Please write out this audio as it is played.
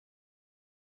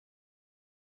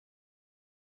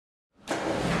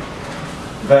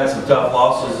had some tough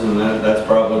losses, and that's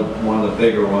probably one of the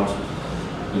bigger ones.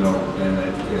 You know, and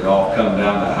it all come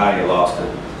down to how you lost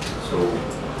it. So,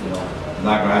 you know, I'm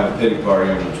not going to have a pity party.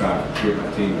 I'm going to try and get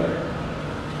my team better.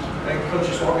 Coach,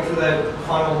 just walk me through that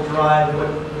final drive.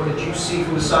 What did you see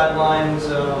from the sidelines?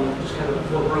 Just kind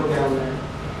of what broke down there.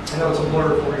 I know it's a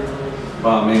blur for you.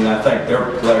 Well, I mean, I think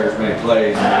their players made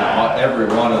plays. Every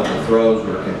one of the throws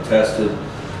were contested.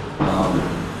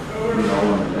 You know,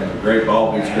 and great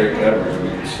ball beats great coverage. I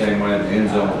mean, the same way in the end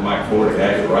zone with Mike Ford, the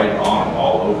guys right on him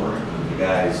all over him. The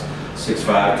guy's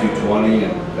 6'5", 220,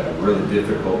 and a really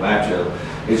difficult matchup.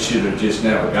 It should have just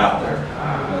never got there.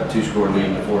 Two-score lead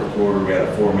in the fourth quarter. We had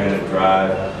a 4-minute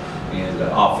drive, and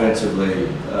offensively,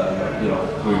 you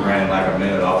know, we ran like a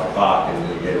minute off the clock, and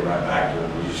then get it right back to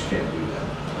them. You just can't do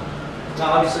that.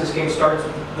 Now, obviously, this game starts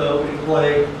with the opening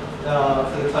play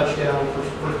for the touchdown,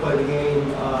 first play of the game.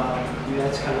 I mean,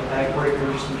 that's kind of a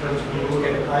backbreaker just in terms of when you look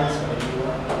at it hindsight.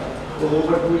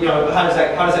 You know, how does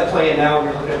that play in now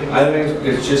when you're looking at the game? I think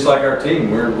it's just like our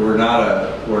team. We're not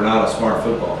a smart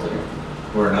football team.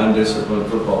 We're an undisciplined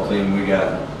football team. We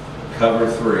got cover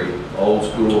 3, old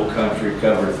school country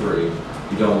cover 3.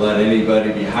 You don't let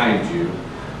anybody behind you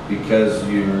because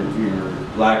your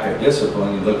lack of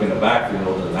discipline. You look in the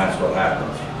backfield, and that's what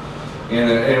happens. And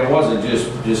it wasn't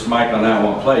just Mike on that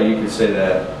one play. You could say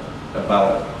that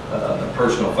about the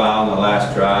personal foul in the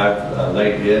last drive,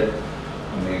 late hit.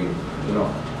 I mean, you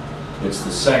know, it's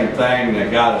the same thing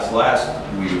that got us last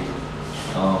week.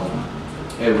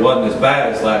 It wasn't as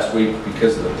bad as last week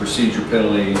because of the procedure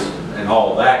penalties and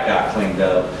all that got cleaned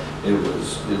up. It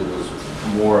was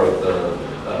more of the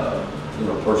you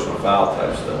know, personal foul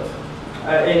type stuff.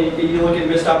 And you look at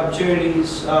missed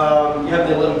opportunities. You have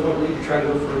the 11-point lead. You're trying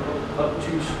to go for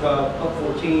up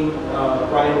 14.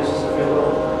 Ryan misses the field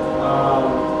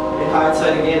goal. In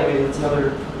hindsight, again, I mean, it's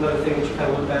another thing that you kind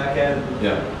of look back at.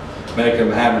 Yeah, make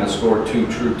them having to score 2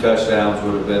 true touchdowns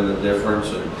would have been the difference.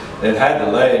 And it had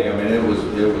the leg. I mean, it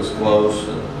was close.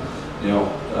 And, you know,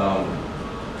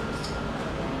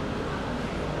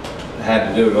 had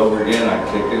to do it over again. I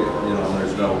kick it. You know,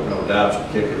 there's no doubt you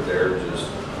kick it there. Just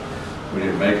we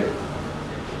didn't make it.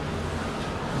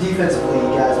 Defensively, you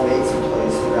guys made some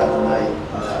plays throughout the night.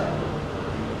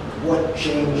 What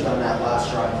changed on that last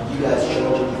drive? Did you guys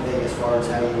change anything as far as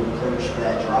how you approached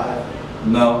that drive?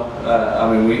 No,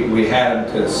 I mean we had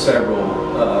them to several.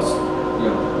 You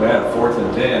know, we had a 4th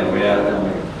and 10. We had. I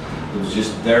mean, it was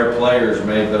just their players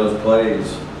made those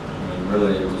plays. I mean,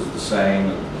 really, it was the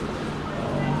same.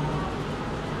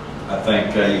 I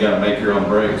think you got to make your own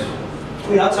breaks. I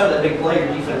mean, outside of that big play,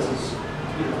 your defense is,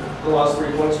 you know, the last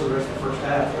 3 points for the rest of the first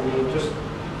half. I mean, just,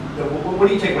 you know, what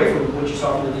do you take away from what you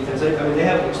saw from the defense? I mean, they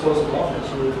have an explosive offense.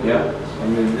 Yeah, I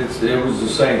mean, it was the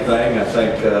same thing. I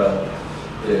think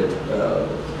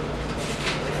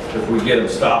if we get them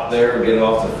stopped there and get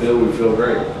off the field, we feel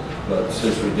great. But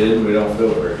since we didn't, we don't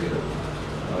feel very good.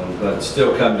 But it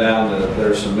still come down to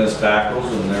there's some missed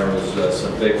tackles, and there was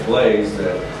some big plays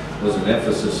that was an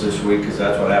emphasis this week because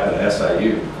that's what happened at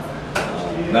SIU.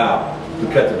 Now, we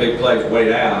cut the big plays way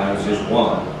down. It was just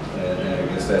one, and I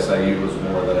guess SIU was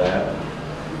more than that.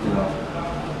 You know,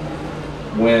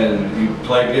 when you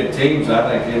play good teams,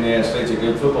 I think Indiana State's a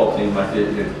good football team. Like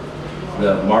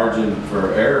the margin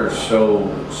for error is so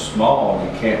small,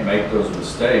 you can't make those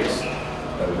mistakes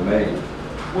that we made.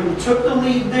 When you took the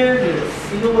lead there, did it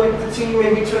feel like the team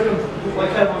maybe took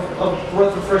kind of a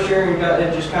breath of fresh air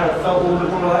and just kind of felt a little bit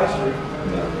more relaxed?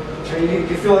 No. Or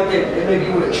you feel like it maybe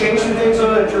would have changed some things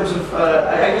on it in terms of,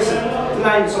 I guess,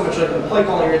 not even so much like the play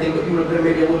calling or anything, but you would have been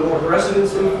maybe a little bit more aggressive in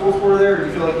the fourth quarter there? Or do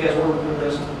you feel like you guys were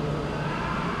this?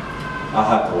 I'll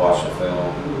have to watch the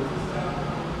film.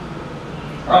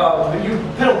 But you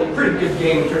penalty, pretty good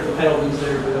game in terms of penalties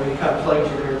there, but I mean, it kind of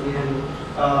plagued you there at the end.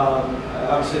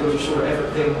 Obviously, those are sort of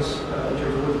effort things in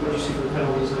terms of what you see for the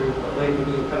penalties that are late in the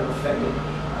game kind of affected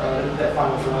that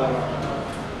final drive.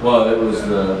 Well, it was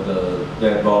the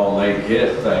dead ball late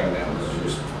hit thing that was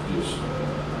just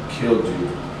killed you.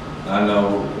 I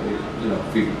know, you know,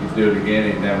 if he could do it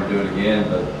again, he'd never do it again.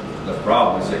 But the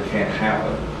problem is it can't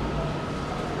happen.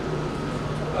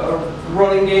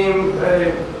 Running game.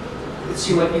 It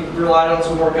seemed like you relied on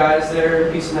some more guys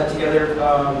there, piecing that together.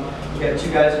 You had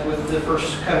 2 guys with the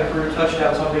first kind of career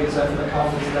touchdowns. How big is that for the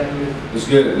confidence of that unit? It's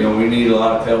good. You know, we need a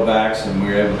lot of tailbacks, and we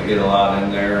were able to get a lot in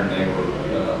there, and they were.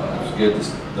 It was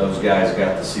good. Those guys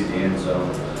got to see the end zone,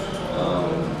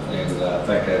 and I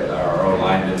think our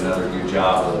O-line did another good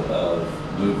job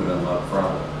of moving them up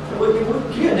front.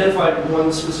 Can you identify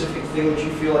one specific thing that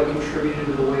you feel like contributed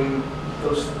to the way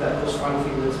those final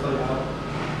few minutes played out?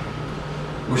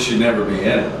 We should never be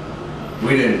in it.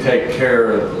 we didn't take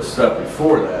care of the stuff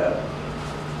before that,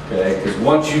 okay? Because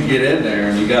once you get in there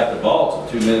and you got the ball,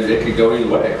 it's 2 minutes, it could go either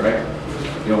way, right?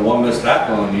 You know, one missed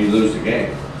tackle and you lose the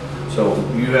game. So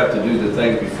you have to do the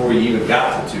things before you even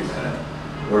got to 2 minutes.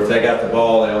 Or if they got the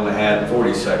ball, they only had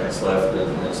 40 seconds left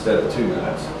instead of 2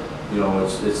 minutes. You know,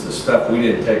 it's the stuff we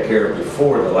didn't take care of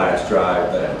before the last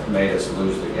drive that made us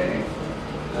lose the game.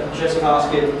 Jesse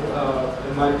Hoskett,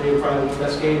 in my opinion, probably the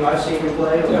best game I've seen him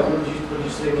play. Yeah. What did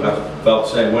you say? I felt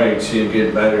the same way. You can see him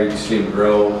getting better. You can see him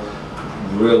grow.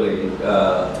 Really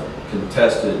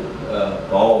contested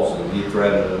balls, and he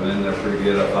threaded them in there pretty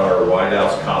good. I thought our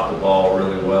wideouts caught the ball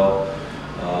really well.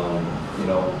 You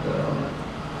know,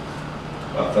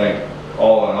 I think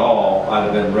all in all, I'd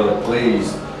have been really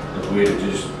pleased if we had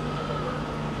just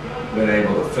been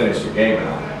able to finish the game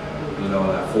out, you know, in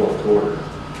that fourth quarter.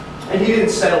 And he didn't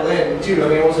settle in, too. I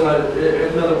mean, it wasn't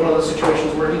another one of those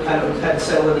situations where he kind of had to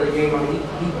settle into the game. I mean,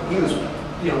 he was,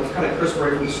 you know, kind of crisp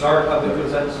right from the start. How big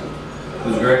was that? It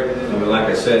was great. I mean, like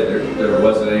I said, there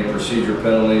wasn't any procedure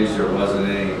penalties. There wasn't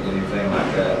anything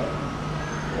like that.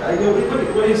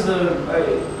 What is the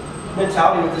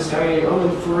mentality with this? I mean,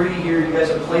 0-3 here. You guys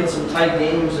have played some tight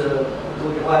games.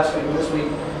 Look at last week and this week.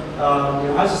 You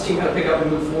know, how's this team kind of pick up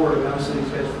and move forward? I mean, obviously,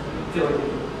 these guys feel like they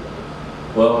do.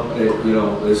 Well, you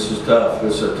know, this is tough.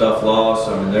 This is a tough loss.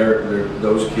 I mean,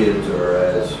 those kids are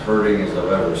as hurting as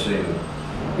I've ever seen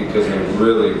because they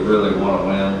really, really want to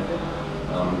win.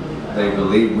 They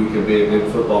believe we can be a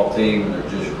good football team, and they're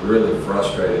just really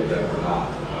frustrated that we're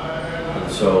not. And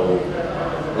so,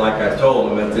 like I told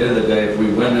them, at the end of the day, if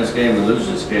we win this game and lose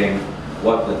this game,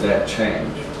 what did that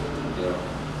change? You know,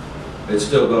 it's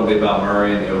still going to be about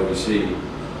Murray and the OVC,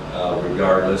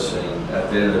 regardless. And at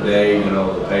the end of the day, you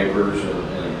know, the papers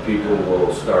and people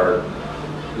will start,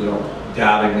 you know,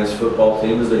 doubting this football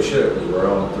team as they should, because we're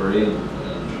 0-3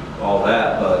 and all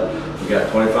that. But we got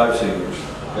 25 seniors,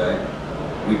 okay?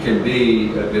 We can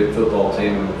be a good football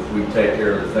team if we take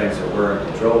care of the things that we're in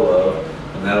control of,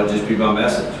 and that'll just be my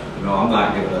message. You know, I'm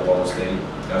not giving up on this team.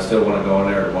 I still want to go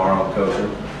in there tomorrow and coach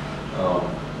them.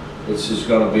 It's just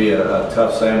going to be a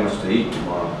tough sandwich to eat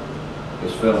tomorrow,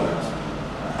 this film is.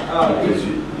 Because,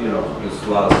 you know, it's a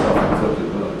lot of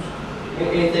self-inflicted wounds.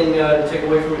 Anything to take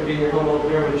away from it being your home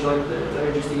opener? Would you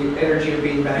like just the energy of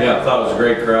being back? Yeah, I thought it was a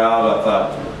great crowd. I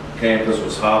thought campus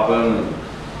was hopping, and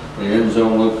the end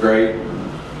zone looked great.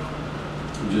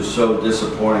 I'm just so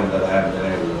disappointed that I haven't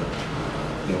been able to,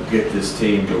 you know, get this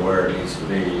team to where it needs to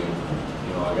be. And,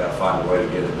 you know, I got to find a way to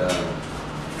get it done.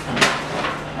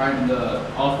 Right, and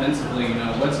offensively, you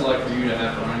know, what's it like for you to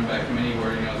have a running back committee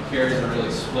where, you know, the carries are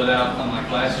really split out, unlike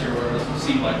last year where it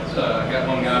seemed like got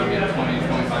one guy who get 20 to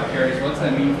 25 carries. What's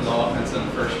that mean for the offense and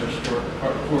the first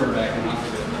quarterback and not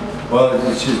good? Well,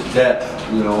 it's just depth,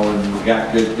 you know, and we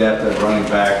got good depth at running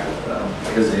back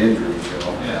because of injuries, you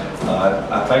know. Yeah.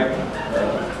 I think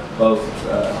both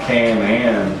Cam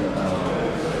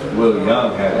and Will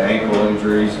Young had ankle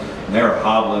injuries, and they were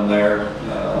hobbling there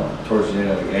towards the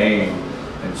end of the game.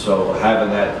 And so having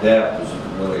that depth was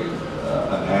really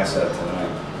an asset tonight.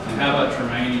 And how about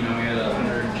Tremaine? You know, he had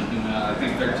 100, I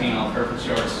think 13 all-purpose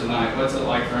yards tonight. What's it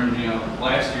like for him? You know,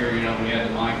 last year, you know, when he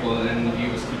had Michael, and he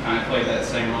kind of played that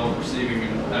same role of receiving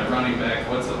and that running back.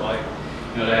 What's it like,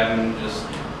 you know, to have him just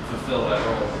fulfill that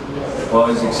role? Well,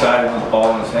 he's excited with the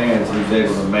ball in his hands. He's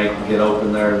able to get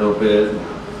open there a little bit.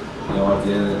 You know, at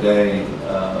the end of the day,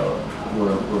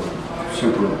 we're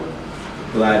super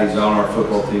glad he's on our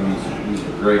football team. He's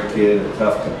a great kid, a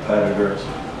tough competitor,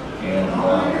 and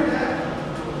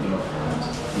you know,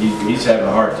 he's having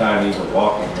a hard time even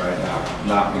walking right now.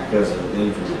 Not because of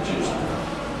injury, just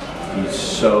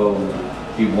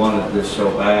he wanted this so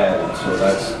bad, and so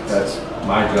that's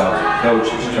my job as a coach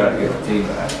is try to get the team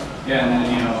back. Yeah, and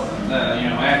then you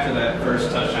know after that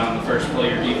first touchdown, the first play,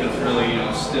 your defense really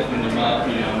stiffened him up,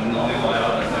 you know, and only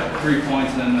allowed that 3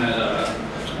 points, and then that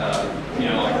you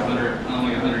know, like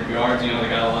only 100 yards. You know, they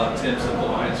got a lot of tips at the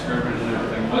line of scrimmage and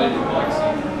everything. What did you like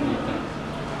seeing from the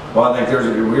defense? Well, I think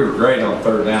we were great on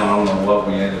third down. I don't know what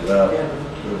we ended up. It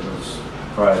was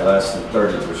probably less than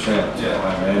 30%. Yeah.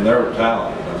 I mean, they were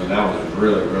talented. I mean, that was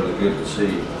really, really good to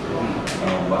see.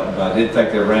 But I did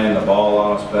think they ran the ball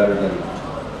on us better than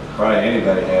probably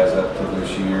anybody has up to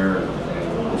this year,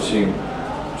 and we seemed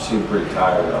pretty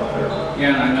tired out there.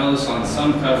 Yeah, and I noticed on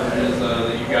some coverages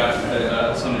that you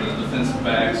got some of the defensive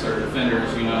backs or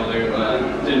defenders, you know, they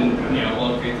didn't, you know,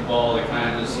 locate the ball. They kind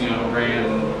of just, you know,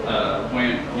 ran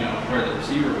went, you know, where the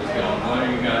receiver was going. What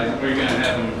are you going to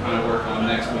have them kind of work on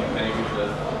next week? Maybe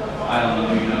I don't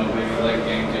know, you know, maybe late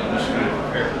games, you know, just kind of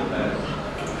prepare for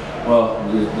that. Well,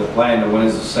 the plan to win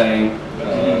is the same.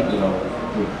 You know,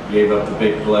 we gave up the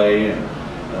big play, and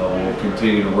we'll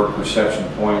continue to work reception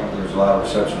point. There's a lot of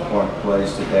reception point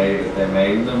plays today that they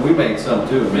made, and then we made some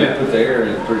too. I mean, they put the air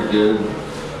in pretty good.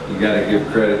 You got to give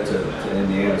credit to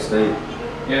Indiana State.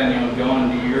 Yeah, and going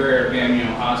to your air game,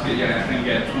 Hoskett, I think he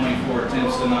had 24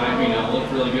 attempts tonight.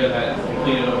 Looked really good. Had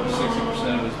completed over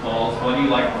 60% of his balls. What do you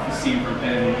like to see from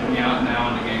him now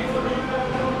in the game 3?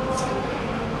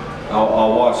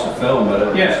 I'll watch the film, but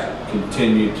I'll Yeah. just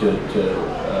continue to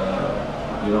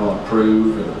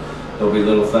improve, and there'll be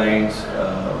little things.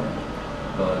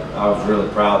 But I was really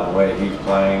proud of the way he's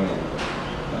playing,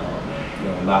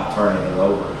 and not turning it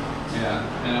over. Yeah,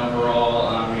 and overall,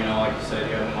 like you said,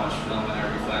 you haven't watched film and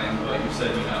everything, but you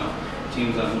said,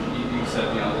 teams, you said, a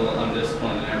little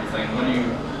undisciplined and everything. What are you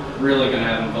really going to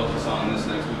have them focus on this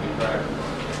next week in practice?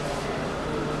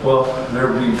 Well,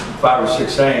 there'll be 5 or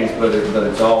 6 things, but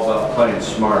it's all about playing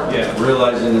smart. Yeah.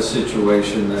 Realizing the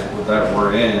situation that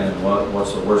we're in, and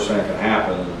what's the worst thing that can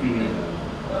happen. Mm-hmm.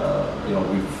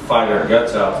 We fight our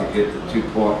guts out to get the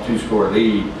 2-score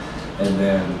lead, and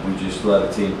then we just let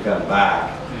a team come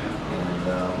back.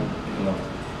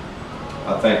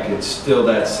 I think it's still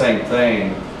that same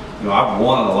thing. I've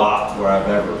won a lot where I've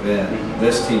ever been. Mm-hmm.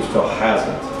 This team still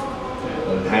hasn't,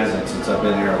 but it hasn't since I've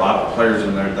been here. A lot of players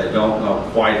in there, they don't know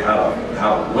quite how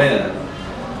to win.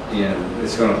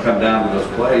 It's going to come down to those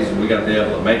plays, and we got to be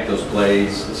able to make those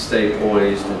plays, stay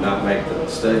poised, and not make the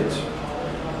mistakes.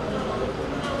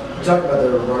 You talked about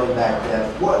the running back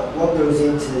depth. What goes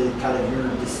into kind of your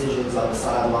decisions on the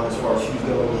sideline as far as who's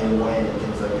going in, when, and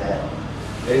things like that?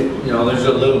 There's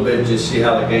a little bit, just see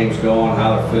how the game's going,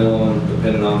 how they're feeling,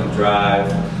 depending on the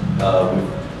drive. We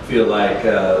feel like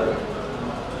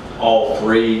all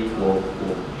 3 will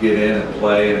get in and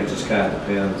play, and it just kind of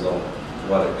depends on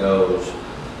what it goes.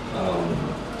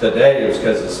 Today it was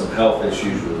because of some health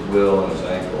issues with Will and his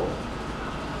ankle.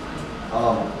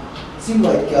 Seemed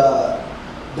like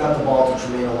got the ball to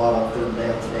Tremaine a lot on 3rd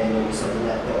down today, and it was something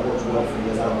that worked well for you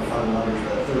guys. I don't know if I'm numbers,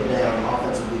 but 3rd down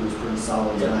offensively was pretty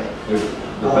solid tonight. It was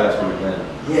the best we've been.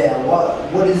 Yeah,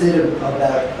 what is it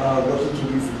about what he can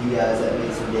do for you guys that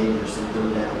makes him dangerous in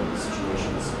 3rd down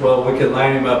situations? Well, we can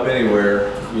line him up anywhere,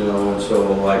 and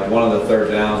so like one of the 3rd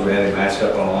downs we had him matched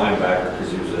up on a linebacker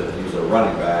because he was a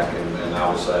running back, and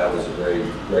obviously that was a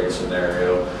great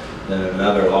scenario. Then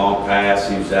another long pass,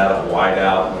 he was out of wide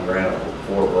out, and we ran up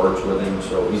 4 birds with him,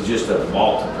 so he's just a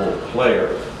multiple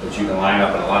player that you can line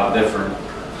up in a lot of different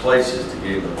places to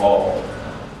get the ball.